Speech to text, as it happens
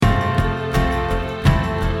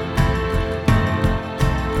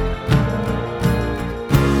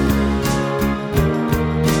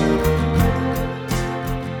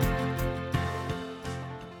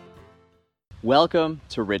Welcome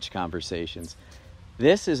to Rich Conversations.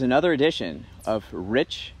 This is another edition of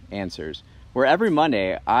Rich Answers, where every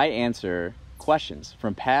Monday I answer questions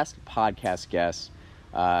from past podcast guests,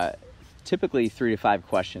 typically 3 to 5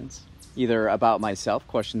 questions, either about myself,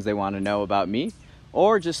 questions they want to know about me,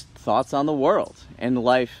 or just thoughts on the world and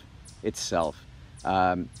life itself.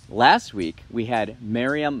 Last week we had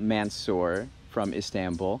Maryam Mansour from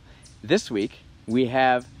Istanbul. This week we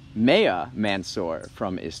have Maya Mansour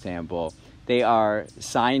from Istanbul. They are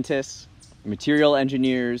scientists, material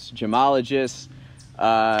engineers, gemologists,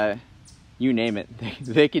 you name it.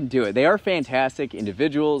 They can do it. They are fantastic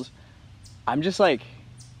individuals. I'm just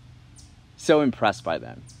so impressed by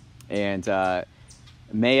them. And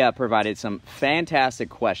Maya provided some fantastic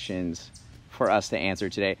questions for us to answer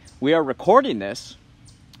today. We are recording this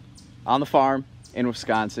on the farm in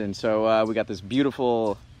Wisconsin. So we got this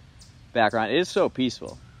beautiful background. It is so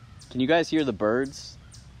peaceful. Can you guys hear the birds?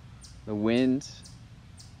 The wind?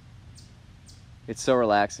 It's so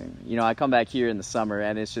relaxing. You know, I come back here in the summer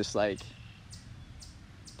and it's just like,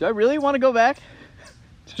 do I really want to go back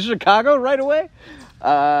to Chicago right away?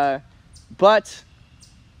 But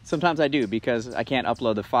sometimes I do, because I can't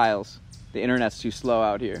upload the files. The internet's too slow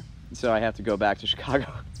out here. So I have to go back to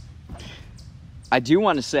Chicago. I do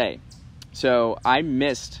want to say, so I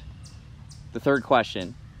missed the third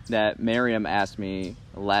question that Maryam asked me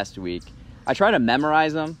last week. I try to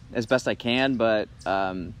memorize them as best I can, but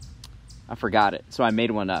I forgot it, so I made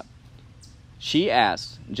one up. She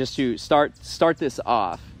asked, just to start this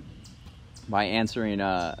off by answering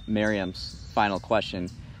Maryam's final question,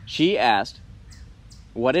 she asked,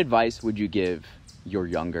 what advice would you give your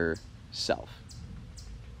younger self?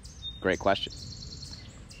 Great question.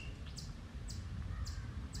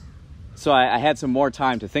 So I had some more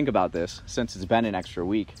time to think about this since it's been an extra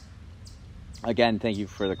week. Again, thank you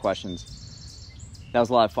for the questions. That was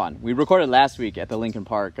a lot of fun. We recorded last week at the Lincoln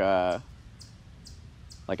Park, outside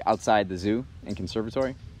the zoo and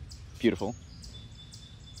conservatory. Beautiful.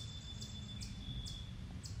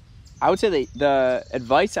 I would say the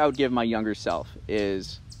advice I would give my younger self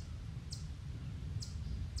is,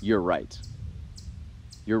 you're right.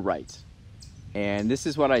 You're right. And this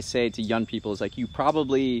is what I say to young people, is you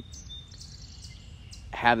probably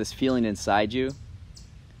have this feeling inside you,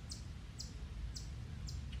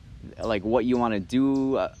 what you want to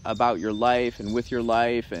do about your life and with your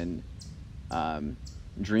life, and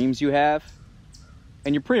dreams you have,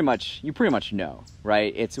 and you pretty much know,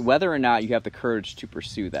 right? It's whether or not you have the courage to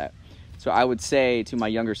pursue that. So I would say to my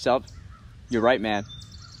younger self, you're right, man.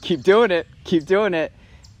 Keep doing it.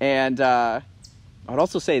 And I would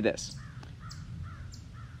also say this: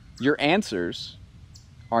 your answers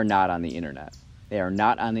are not on the internet. They are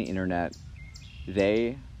not on the internet.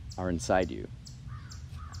 They are inside you.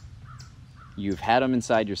 You've had them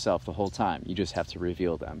inside yourself the whole time. You just have to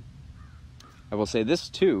reveal them. I will say this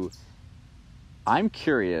too. I'm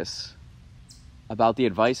curious about the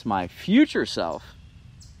advice my future self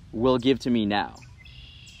will give to me now.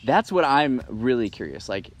 That's what I'm really curious.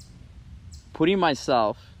 Putting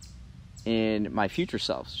myself in my future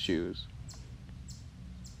self's shoes.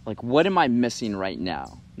 What am I missing right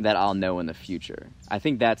now that I'll know in the future? I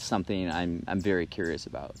think that's something I'm very curious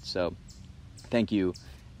about. So thank you,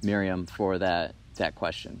 Miriam, for that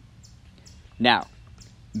question. Now,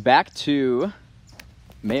 back to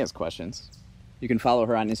Maya's questions. You can follow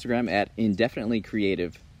her on Instagram at Indefinitely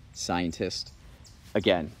Creative Scientist.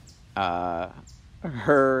 Again,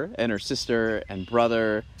 her and her sister and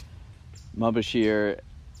brother, Mubashir,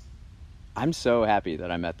 I'm so happy that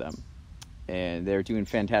I met them. And they're doing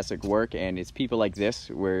fantastic work, and it's people like this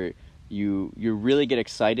where you really get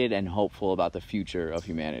excited and hopeful about the future of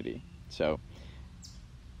humanity. So,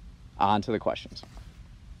 on to the questions.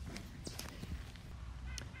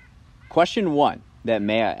 Question 1 that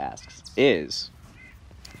Maya asks is,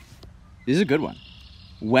 this is a good one.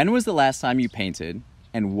 When was the last time you painted,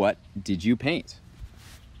 and what did you paint?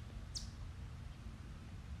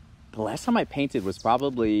 The last time I painted was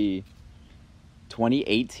probably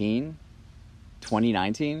 2018,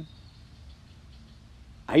 2019.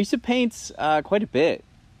 I used to paint quite a bit.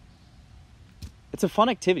 It's a fun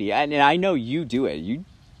activity, and I know you do it.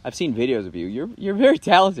 I've seen videos of you. You're very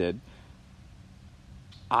talented.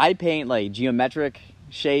 I paint geometric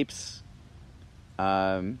shapes,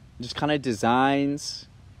 just kind of designs.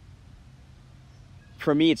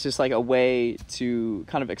 For me, it's just a way to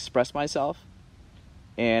kind of express myself.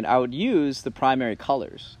 And I would use the primary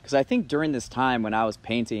colors, because I think during this time when I was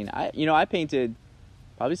painting, I painted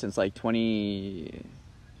probably since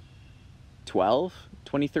 2012,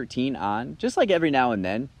 2013 on, just every now and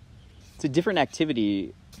then. It's a different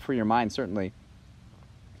activity for your mind, certainly.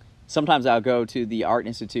 sometimes I'll go to the Art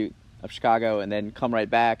Institute of Chicago and then come right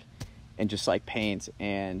back and just like paint.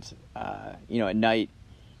 And at night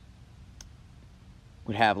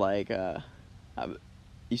would have like I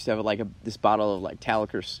used to have like this bottle of like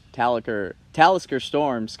Talisker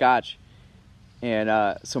Storm Scotch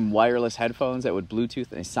and some wireless headphones that would Bluetooth,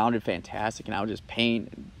 and they sounded fantastic. And I would just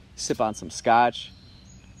paint and sip on some Scotch.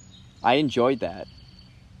 I enjoyed that.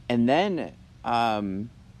 And then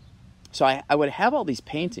so I would have all these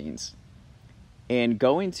paintings, and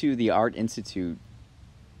going to the Art Institute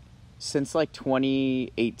since like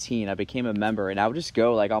 2018, I became a member, and I would just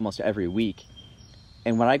go like almost every week.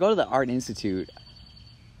 And when I go to the Art Institute,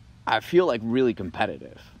 I feel like really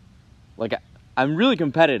competitive. Like I'm really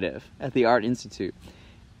competitive at the Art Institute,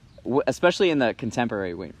 especially in the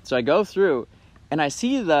contemporary wing. So I go through and I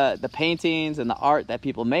see the paintings and the art that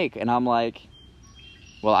people make, and I'm like,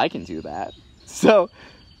 well, I can do that. So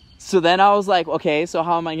then I was like, okay, so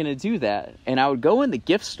how am I going to do that? And I would go in the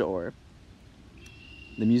gift store,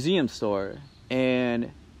 the museum store,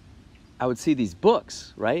 and I would see these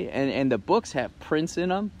books, right? And the books have prints in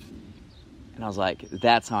them. And I was like,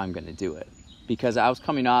 that's how I'm going to do it. Because I was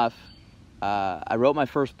coming off, I wrote my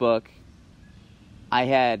first book. I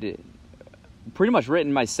had pretty much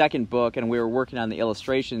written my second book, and we were working on the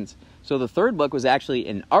illustrations. So the third book was actually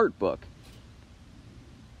an art book.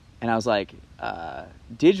 And I was like,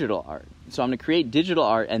 digital art. So I'm going to create digital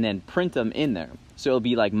art and then print them in there. So it'll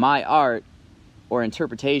be like my art or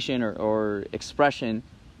interpretation or expression,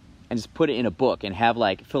 and just put it in a book and have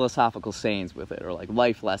like philosophical sayings with it or like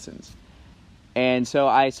life lessons. And so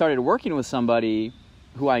I started working with somebody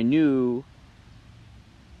who I knew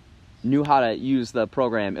how to use the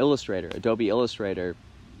program Illustrator, Adobe Illustrator.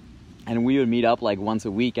 And we would meet up like once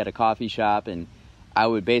a week at a coffee shop, and I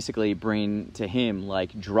would basically bring to him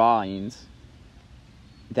like drawings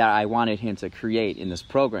that I wanted him to create in this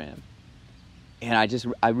program. And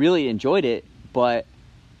I really enjoyed it, but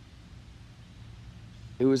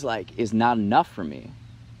it was like, it's not enough for me.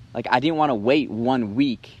 Like I didn't want to wait 1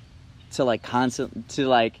 week to like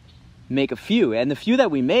make a few. And the few that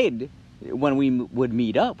we made when we would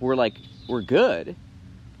meet up were good.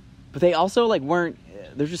 But they also like weren't,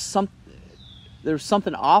 there's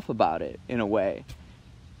something off about it in a way.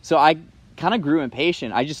 So I kind of grew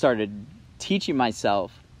impatient. I just started teaching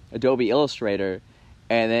myself Adobe Illustrator,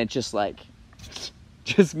 and then just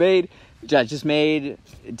made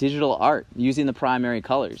digital art using the primary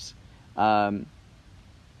colors. It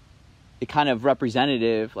kind of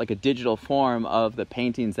representative, like a digital form of the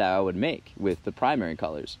paintings that I would make with the primary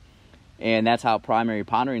colors. And that's how Primary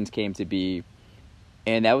Ponderings came to be.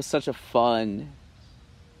 And that was such a fun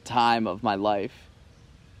time of my life.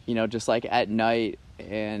 Just like at night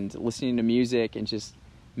and listening to music and just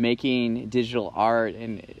making digital art,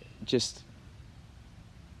 and just,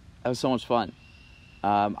 that was so much fun.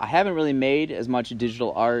 I haven't really made as much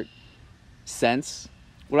digital art since.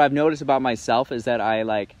 What I've noticed about myself is that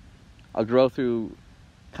I'll grow through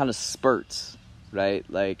kind of spurts, right?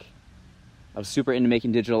 Like I was super into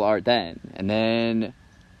making digital art then, and then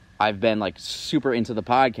I've been like super into the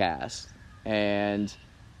podcast, and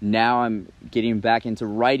now I'm getting back into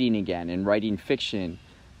writing again and writing fiction.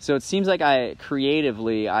 So it seems like I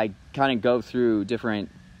kind of go through different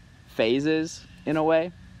phases in a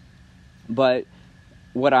way. But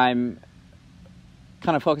what I'm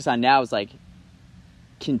kind of focused on now is like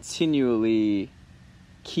continually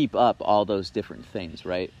keep up all those different things,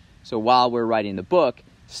 right? So while we're writing the book,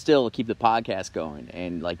 still keep the podcast going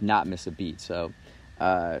and like not miss a beat. So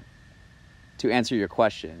to answer your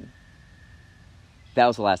question, that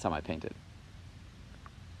was the last time I painted.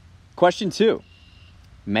 Question 2.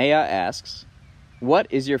 Maya asks, what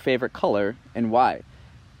is your favorite color and why?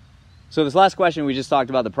 So this last question, we just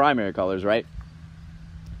talked about the primary colors, right?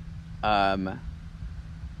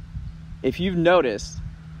 If you've noticed,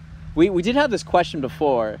 we did have this question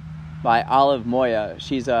before by Olive Moya.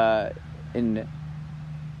 She's a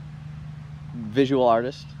visual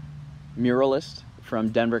artist, muralist from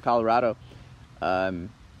Denver, Colorado. I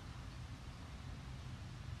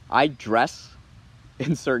dress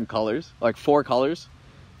in certain colors, like 4 colors.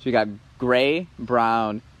 So you got gray,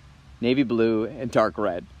 brown, navy blue, and dark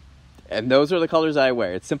red. And those are the colors I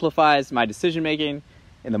wear. It simplifies my decision making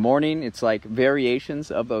in the morning. It's like variations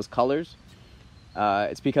of those colors.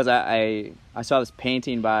 It's because I saw this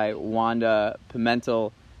painting by Wanda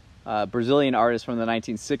Pimentel, Brazilian artist from the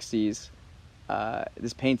 1960s.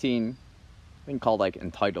 This painting, I think called like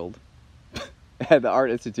Entitled, at the Art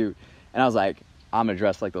Institute. And I was like, I'm going to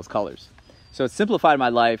dress like those colors. So it simplified my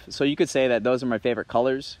life. So you could say that those are my favorite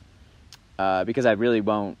colors, because I really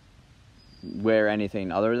won't wear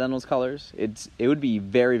anything other than those colors, it would be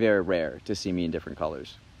very, very rare to see me in different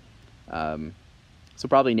colors. So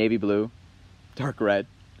probably navy blue, dark red,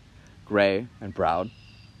 gray, and brown.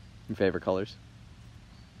 Your favorite colors.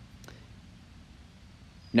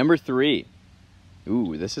 Number 3.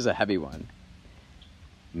 Ooh, this is a heavy one.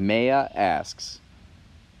 Maya asks,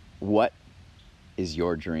 what is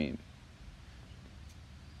your dream?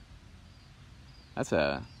 It's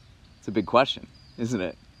a big question, isn't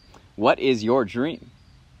it? What is your dream?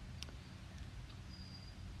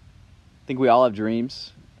 I think we all have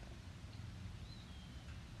dreams.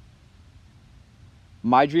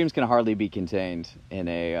 My dreams can hardly be contained in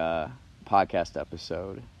a podcast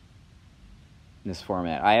episode in this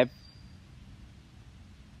format. I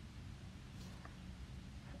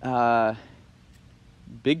have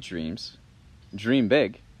big dreams. Dream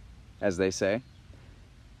big, as they say.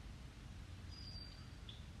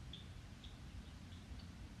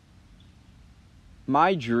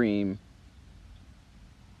 My dream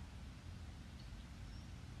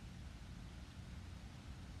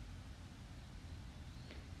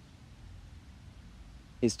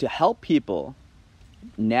is to help people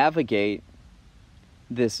navigate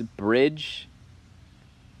this bridge,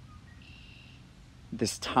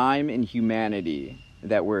 this time in humanity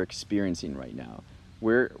that we're experiencing right now.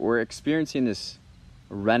 We're experiencing this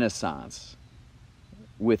renaissance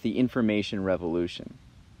with the information revolution.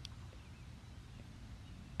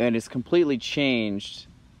 And it's completely changed,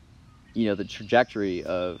 the trajectory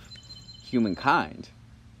of humankind.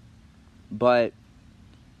 But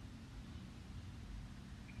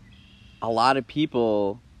a lot of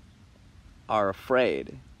people are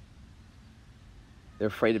afraid. They're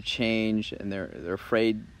afraid of change, and they're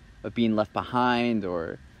afraid of being left behind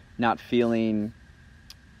or not feeling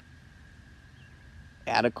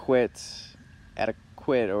adequate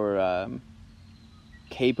or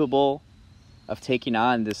capable of taking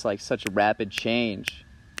on this such a rapid change,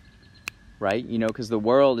 right? Because the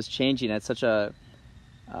world is changing at such a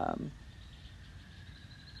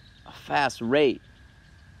fast rate.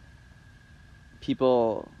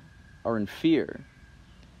 People are in fear.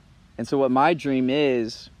 And so what my dream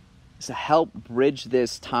is to help bridge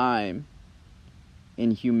this time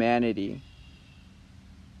in humanity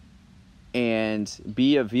and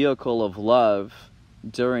be a vehicle of love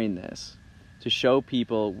during this, to show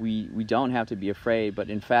people we don't have to be afraid, but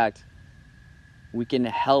in fact, we can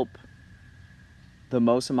help the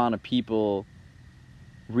most amount of people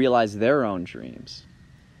realize their own dreams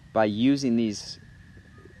by using these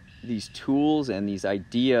tools and these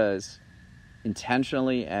ideas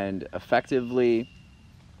intentionally and effectively.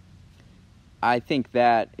 I think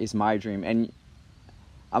that is my dream. And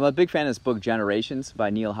I'm a big fan of this book, Generations,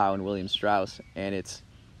 by Neil Howe and William Strauss. And it's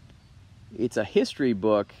a history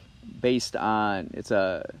book it's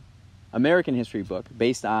a American history book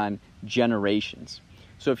based on generations.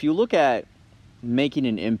 So if you look at making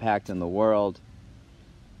an impact in the world,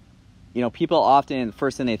 people often, the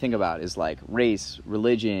first thing they think about is race,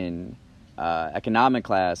 religion, economic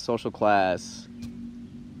class, social class,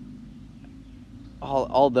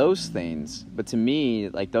 all those things. But to me,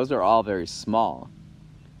 those are all very small.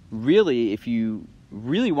 Really, if you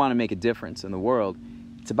really want to make a difference in the world,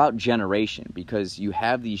 it's about generation, because you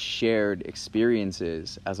have these shared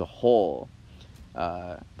experiences as a whole.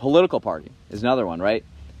 Political party is another one, right?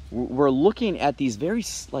 We're looking at these very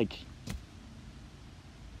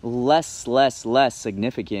less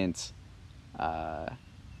significant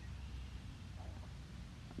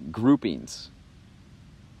groupings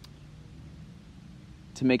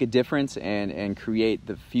to make a difference and create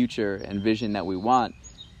the future and vision that we want.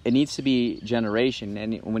 It needs to be generation.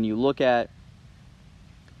 And when you look at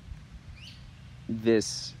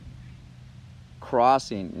this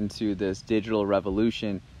crossing into this digital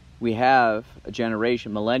revolution, we have a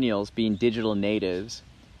generation, millennials, being digital natives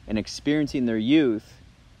and experiencing their youth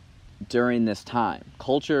during this time.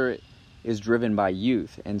 Culture is driven by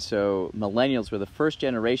youth, and so millennials were the first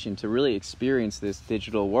generation to really experience this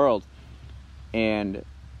digital world, and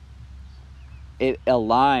it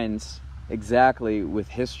aligns exactly with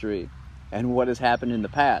history and what has happened in the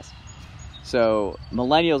past. So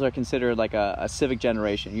millennials are considered a civic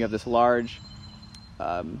generation. You have this large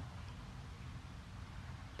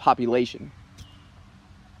population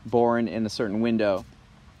born in a certain window.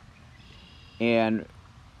 And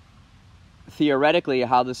theoretically,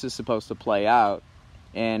 how this is supposed to play out,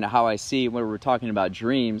 and how I see when we're talking about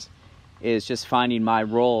dreams, is just finding my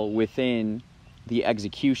role within the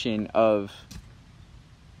execution of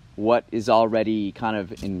what is already kind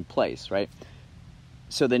of in place, right?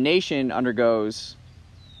 So the nation undergoes,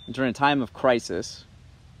 during a time of crisis,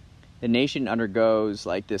 the nation undergoes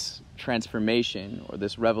like this transformation or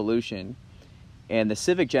this revolution, and the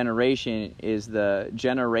civic generation is the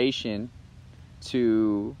generation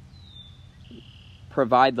to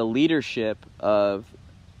provide the leadership of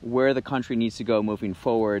where the country needs to go moving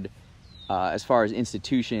forward, as far as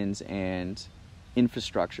institutions and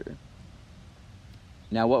infrastructure.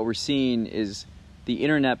 Now what we're seeing is the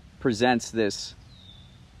internet presents this,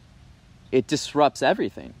 it disrupts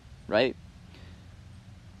everything, right?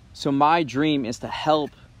 So my dream is to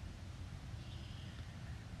help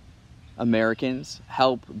Americans,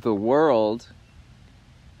 help the world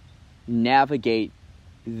navigate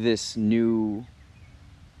this new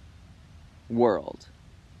world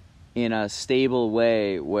in a stable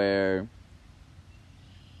way where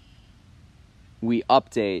we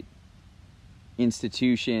update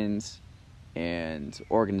institutions and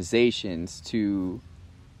organizations to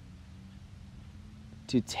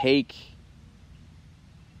take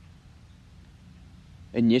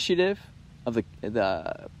initiative of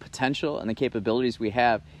the potential and the capabilities we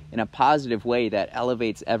have in a positive way that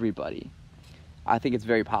elevates everybody. I think it's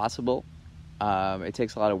very possible. It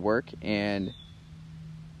takes a lot of work, and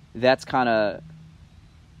that's kind of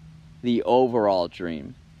the overall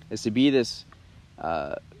dream, is to be this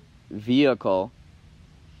vehicle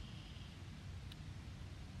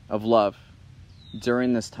of love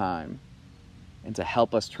during this time, and to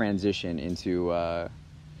help us transition into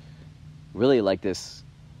really like this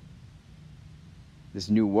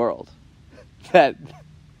new world that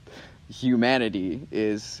humanity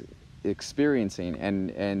is experiencing,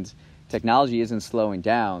 and technology isn't slowing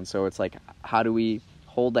down. So it's like, how do we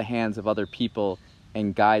hold the hands of other people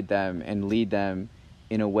and guide them and lead them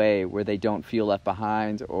in a way where they don't feel left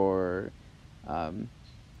behind or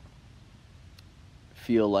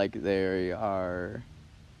feel like they are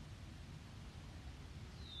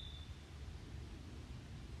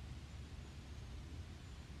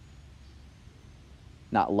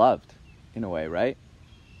not loved in a way, right?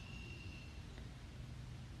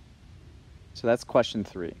 So that's question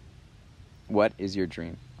 3. What is your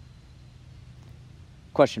dream?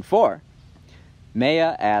 Question 4.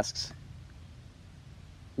 Maya asks,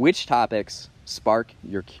 which topics spark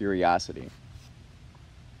your curiosity?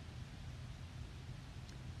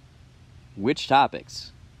 Which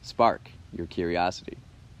topics spark your curiosity?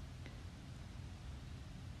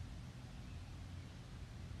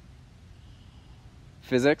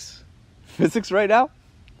 Physics? Physics right now?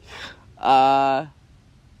 I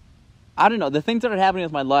don't know. The things that are happening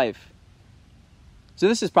with my life. So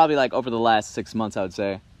this is probably like over the last 6 months, I would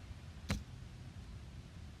say.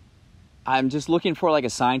 I'm just looking for like a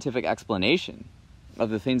scientific explanation of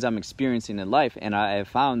the things I'm experiencing in life. And I have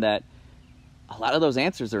found that a lot of those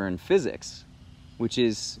answers are in physics, which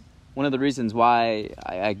is one of the reasons why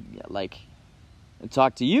I like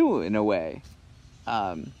talk to you in a way.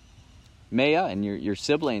 Maya and your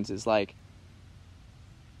siblings is like,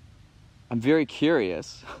 I'm very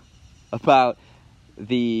curious about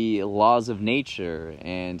the laws of nature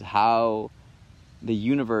and how the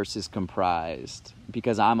universe is comprised,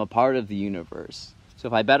 because I'm a part of the universe. So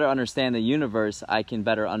if I better understand the universe, I can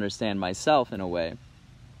better understand myself in a way.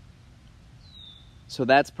 So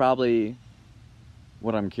that's probably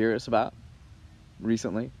what I'm curious about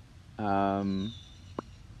recently. I'm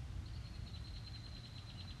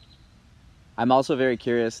also very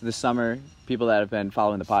curious. This summer, people that have been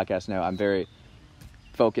following the podcast know I'm very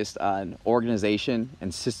focused on organization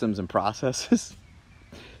and systems and processes.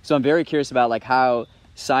 So I'm very curious about like how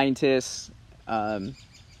scientists go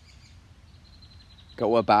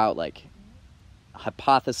about like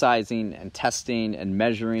hypothesizing and testing and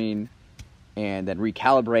measuring and then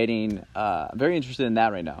recalibrating. I'm very interested in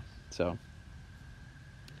that right now. So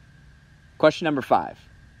question number 5.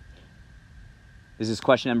 This is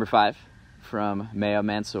question number 5 from Maya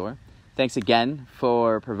Mansour. Thanks again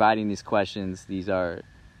for providing these questions. These are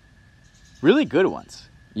really good ones.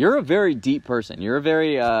 You're a very deep person. You're a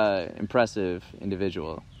very impressive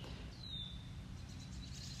individual.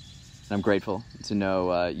 And I'm grateful to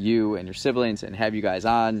know you and your siblings and have you guys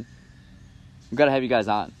on. We've got to have you guys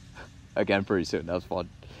on again pretty soon. That was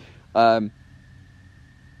fun.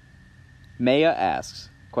 Maya asks,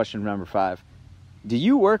 question number 5, do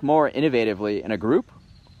you work more innovatively in a group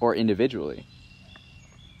or individually?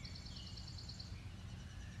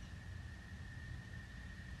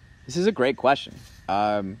 This is a great question.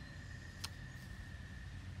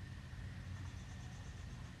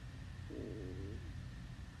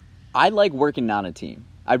 I like working on a team.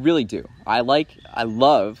 I really do. I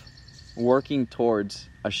love working towards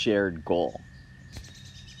a shared goal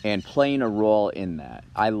and playing a role in that.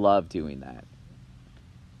 I love doing that.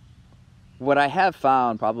 what I have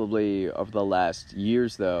found probably over the last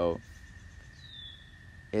years, though,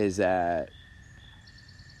 is that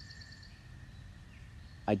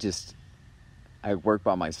I work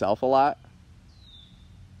by myself a lot.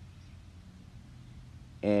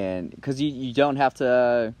 And because you don't have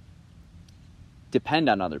to depend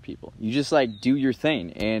on other people. You just like do your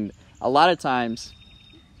thing. And a lot of times,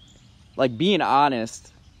 like being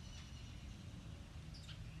honest,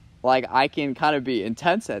 like I can kind of be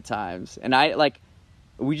intense at times. And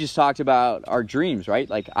we just talked about our dreams, right?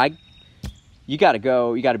 Like you got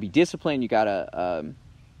to be disciplined. You got to,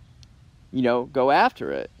 go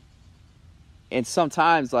after it. And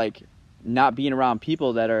sometimes like not being around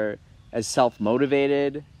people that are as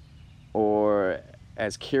self-motivated or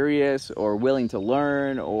as curious or willing to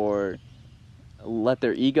learn or let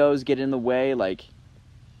their egos get in the way, like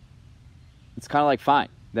it's kind of like fine,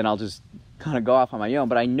 then I'll just kind of go off on my own.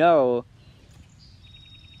 But I know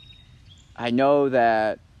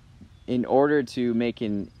that in order to make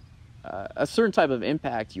a certain type of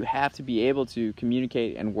impact, you have to be able to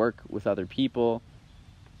communicate and work with other people,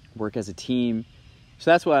 work as a team.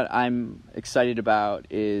 So that's what I'm excited about,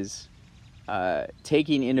 is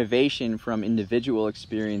taking innovation from individual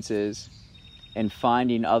experiences and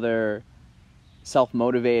finding other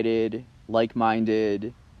self-motivated,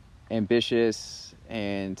 like-minded, ambitious,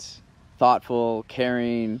 and thoughtful,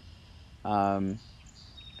 caring,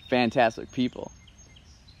 fantastic people.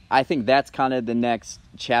 I think that's kind of the next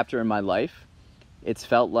chapter in my life. It's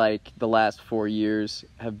felt like the last 4 years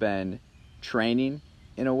have been training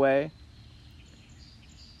in a way.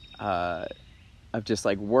 Of just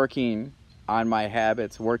like working on my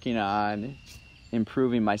habits, working on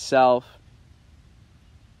improving myself,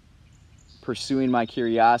 pursuing my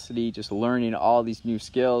curiosity, just learning all these new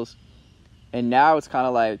skills. And now it's kind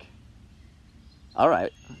of like, all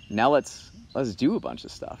right, now let's do a bunch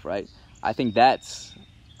of stuff, right? I think that's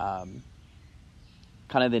kind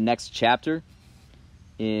of the next chapter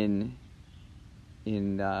in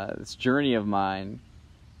this journey of mine.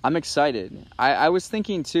 I'm excited. I was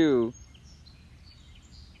thinking too,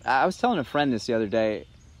 I was telling a friend this the other day,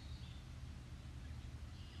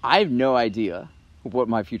 I have no idea what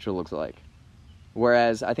my future looks like.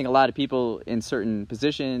 Whereas I think a lot of people in certain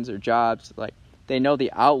positions or jobs, like they know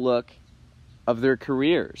the outlook of their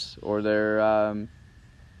careers or their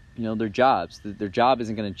jobs. Their job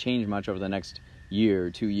isn't going to change much over the next year or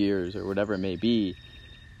 2 years or whatever it may be.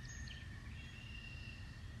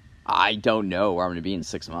 I don't know where I'm going to be in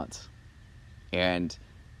 6 months. And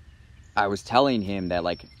I was telling him that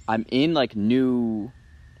like I'm in like new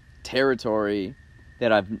territory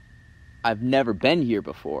that I've never been here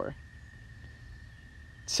before.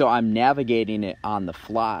 So I'm navigating it on the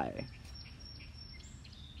fly.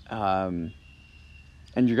 And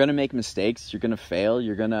you're going to make mistakes, you're going to fail,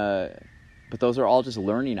 but those are all just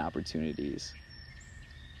learning opportunities.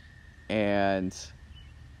 And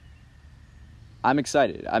I'm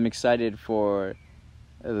excited. I'm excited for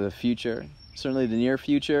the future, certainly the near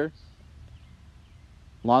future,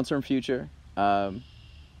 long-term future. We're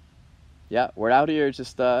out here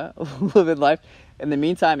just living life. In the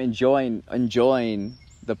meantime, enjoying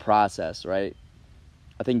the process, right?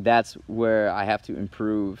 I think that's where I have to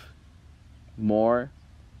improve more.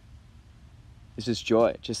 It's just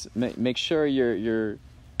joy. Just make sure you're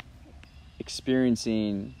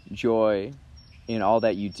experiencing joy in all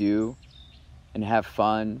that you do, and have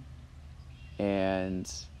fun, and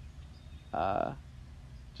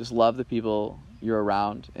just love the people you're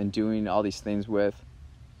around and doing all these things with,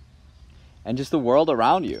 and just the world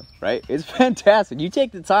around you, right? It's fantastic. You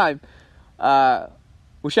take the time,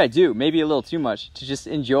 which I do, maybe a little too much, to just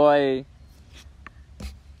enjoy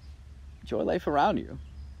life around you.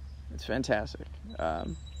 It's fantastic.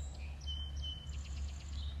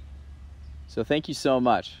 So thank you so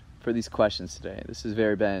much for these questions today. This has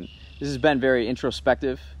been very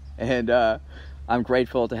introspective, and I'm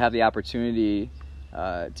grateful to have the opportunity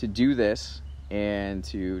to do this and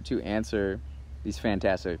to answer these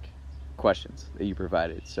fantastic questions that you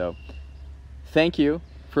provided. So thank you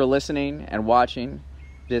for listening and watching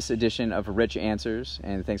this edition of Rich Answers,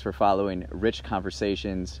 and thanks for following Rich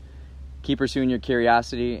Conversations. Keep pursuing your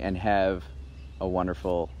curiosity and have a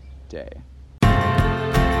wonderful day.